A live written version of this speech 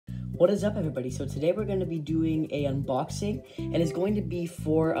What is up, everybody? So today we're going to be doing a unboxing, and it's going to be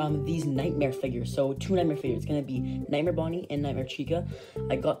for these nightmare figures. So two nightmare figures. It's going to be Nightmare Bonnie and Nightmare Chica.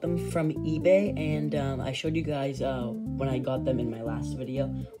 I got them from eBay, and I showed you guys when I got them in my last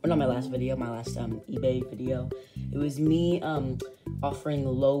video. Or not my last video, my last eBay video. It was me offering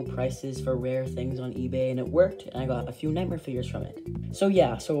low prices for rare things on eBay, and it worked, and I got a few nightmare figures from it. So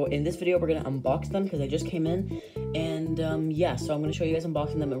yeah, so in this video we're going to unbox them because they just came in, and yeah, so I'm going to show you guys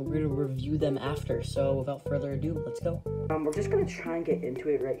unboxing them, and we're going to review them after. So without further ado, let's go. We're just going to try and get into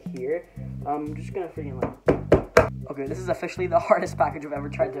it right here. I'm just going to freaking okay, this is officially the hardest package I've ever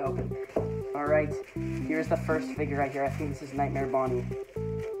tried to open. Alright, here's the first figure right here. I think this is Nightmare Bonnie.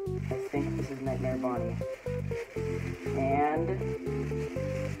 And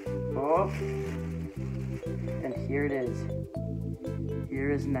oh, and here it is.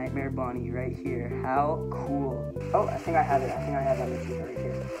 Here is Nightmare Bonnie right here. How cool. Oh, I think I have it. That right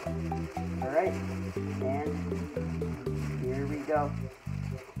here. Alright, and here we go.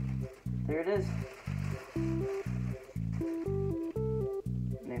 There it is.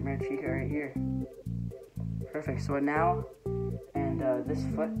 Nightmare Chica right here. Perfect. So now, and this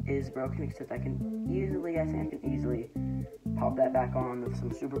foot is broken, except I think I can easily pop that back on with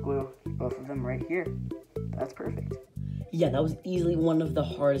some super glue. Both of them right here. That's perfect. Yeah, that was easily one of the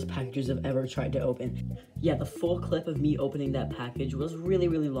hardest packages I've ever tried to open. Yeah, the full clip of me opening that package was really,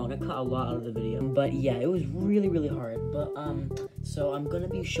 really long. I cut a lot out of the video. But yeah, it was really, really hard. But so I'm gonna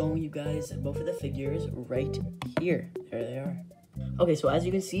be showing you guys both of the figures right here. There they are. Okay, so as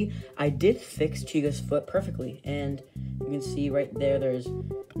you can see, I did fix Chica's foot perfectly, and you can see right there, there's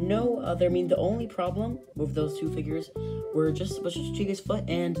no other, the only problem with those two figures was just Chica's foot,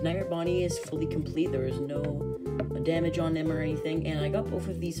 and Nightmare Bonnie is fully complete. There is no damage on him or anything, and I got both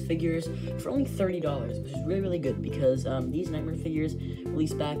of these figures for only $30, which is really, really good, because these Nightmare figures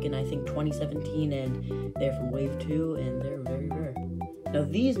released back in, I think, 2017, and they're from Wave 2, and they're very rare. Now,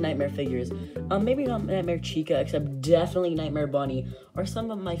 these Nightmare figures, maybe not Nightmare Chica, except definitely Nightmare Bonnie, are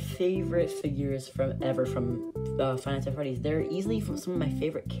some of my favorite figures from Five Nights at Freddy's. They're easily from some of my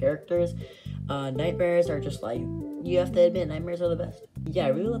favorite characters. Nightmares are just like, you have to admit, nightmares are the best. Yeah, I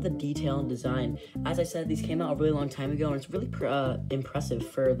really love the detail and design. As I said, these came out a really long time ago, and it's really impressive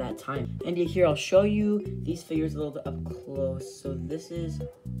for that time. And here, I'll show you these figures a little bit up close. So this is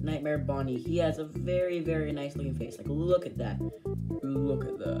Nightmare Bonnie. He has a very, very nice looking face. Like, look at that. Look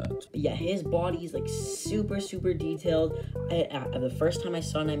at that. Yeah, his body is like super, super detailed. The first time I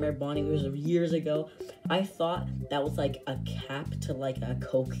saw Nightmare Bonnie was years ago. I thought that was like a cap to like a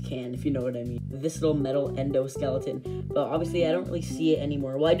Coke can, if you know what I mean. This little metal endoskeleton. But obviously I don't really see it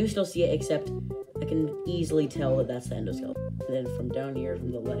anymore. Well, I do still see it, except I can easily tell that that's the endoskeleton. And then from down here,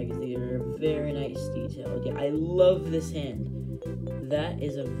 from the legs, these are very nice detailed. Yeah, I love this hand. That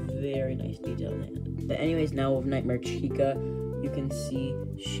is a very nice detailed hand. But anyways, now with Nightmare Chica, you can see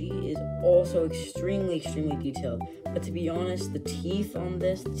she is also extremely, extremely detailed. But to be honest, the teeth on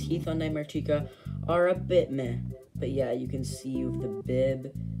Nightmare Chica are a bit meh. But yeah, you can see with the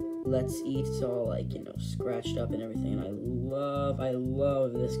bib, Let's Eat, it's all like, you know, scratched up and everything. And I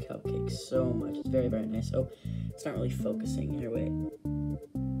love this cupcake so much. It's very, very nice. Oh, it's not really focusing here. Wait.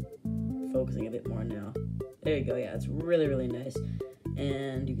 Focusing a bit more now. There you go. Yeah, it's really, really nice.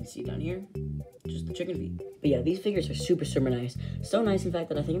 And you can see down here, just the chicken feet. But yeah, these figures are super, super nice. So nice, in fact,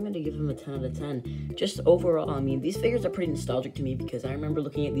 that I think I'm going to give them a 10 out of 10. Just overall, these figures are pretty nostalgic to me, because I remember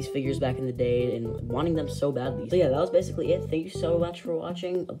looking at these figures back in the day and wanting them so badly. So yeah, that was basically it. Thank you so much for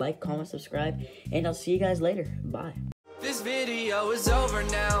watching. Like, comment, subscribe, and I'll see you guys later. Bye. This video is over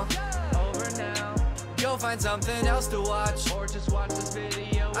now. You'll find something else to watch, or just watch this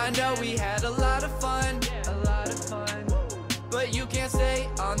video. I know we had a lot of fun. But you can't stay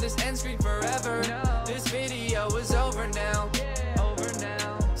on this end screen forever. No. This video is over now.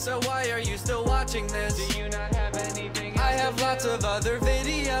 So why are you still watching this? Do you not have anything else? I have lots of other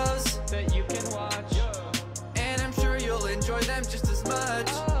videos that you can watch, and I'm sure you'll enjoy them just as much.